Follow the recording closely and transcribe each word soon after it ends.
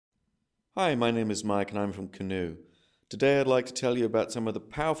Hi, my name is Mike and I'm from Canoe. Today I'd like to tell you about some of the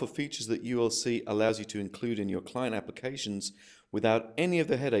powerful features that ULC allows you to include in your client applications without any of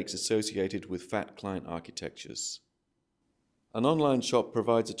the headaches associated with fat client architectures. An online shop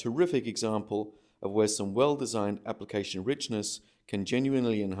provides a terrific example of where some well-designed application richness can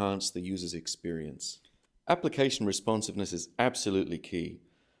genuinely enhance the user's experience. Application responsiveness is absolutely key,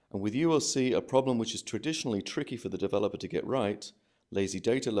 and with ULC, a problem which is traditionally tricky for the developer to get right, lazy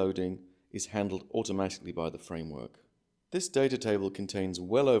data loading, is handled automatically by the framework. This data table contains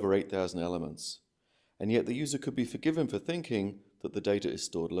well over 8,000 elements, and yet the user could be forgiven for thinking that the data is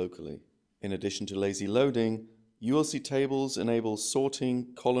stored locally. In addition to lazy loading, ULC tables enable sorting,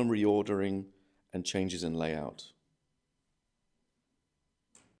 column reordering, and changes in layout.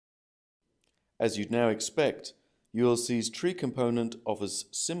 As you'd now expect, ULC's tree component offers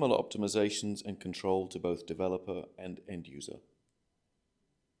similar optimizations and control to both developer and end user.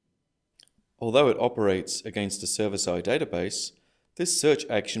 Although it operates against a server-side database, this search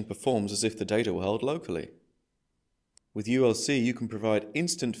action performs as if the data were held locally. With ULC, you can provide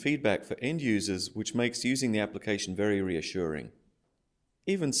instant feedback for end users, which makes using the application very reassuring.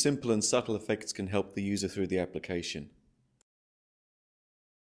 Even simple and subtle effects can help the user through the application.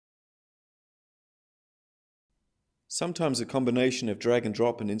 Sometimes a combination of drag and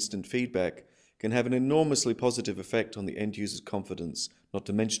drop and instant feedback can have an enormously positive effect on the end user's confidence, not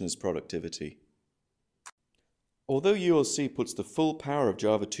to mention his productivity. Although ULC puts the full power of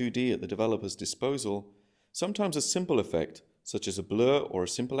Java 2D at the developer's disposal, sometimes a simple effect, such as a blur or a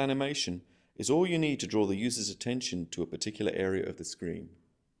simple animation, is all you need to draw the user's attention to a particular area of the screen.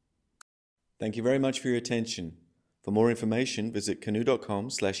 Thank you very much for your attention. For more information, visit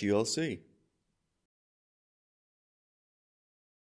canoe.com/ULC.